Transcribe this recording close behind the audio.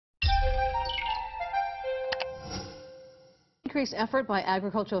Increased effort by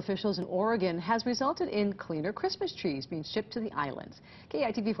agricultural officials in Oregon has resulted in cleaner Christmas trees being shipped to the islands.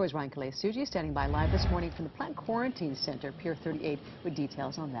 KITV4's Ryan Kalei-Suji standing by live this morning from the Plant Quarantine Center, Pier 38, with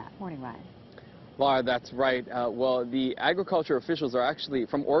details on that. Morning, Ryan. Laura, that's right. Well, the agriculture officials are actually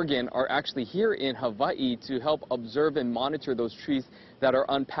from Oregon are actually here in Hawaii to help observe and monitor those trees that are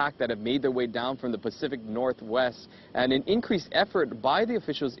unpacked that have made their way down from the Pacific Northwest. And an increased effort by the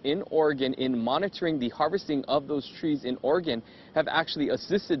officials in Oregon in monitoring the harvesting of those trees in Oregon have actually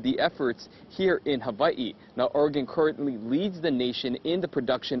assisted the efforts here in Hawaii. Now, Oregon currently leads the nation in the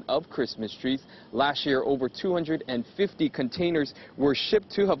production of Christmas trees. Last year, over 250 containers were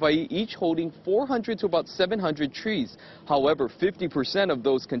shipped to Hawaii, each holding 400 to about 700 trees. However, 50% of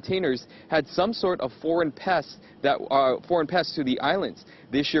those containers had some sort of foreign pests to the island.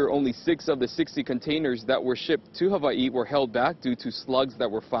 This year, only 6 of the 60 containers that were shipped to Hawaii were held back due to slugs that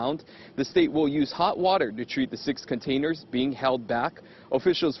were found. The state will use hot water to treat the 6 containers being held back.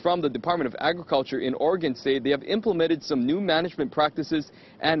 Officials from the Department of Agriculture in Oregon say they have implemented some new management practices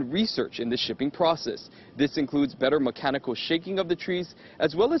and research in the shipping process. This includes better mechanical shaking of the trees,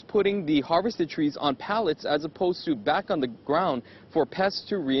 as well as putting the harvested trees on pallets as opposed to back on the ground for pests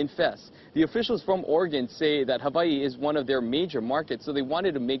to reinfest. The officials from Oregon say that Hawaii is one of their major markets, so they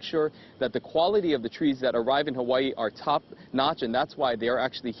wanted to make sure that the quality of the trees that arrive in Hawaii are top-notch, and that's why they are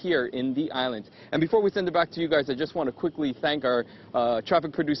actually here in the island. And before we send it back to you guys, I just want to quickly thank our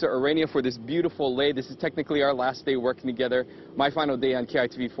traffic producer, Arania, for this beautiful lay. This is technically our last day working together. My final day on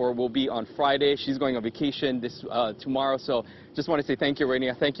KITV4 will be on Friday. She's going on vacation tomorrow, so just want to say thank you,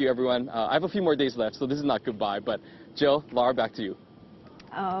 Arania. Thank you, everyone. I have a few more days left, so this is not goodbye, but Jill, Laura, back to you.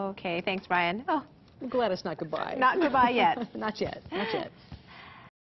 Okay, thanks, Brian. Oh, I'm glad it's not goodbye. Not goodbye yet. Not yet. Not yet.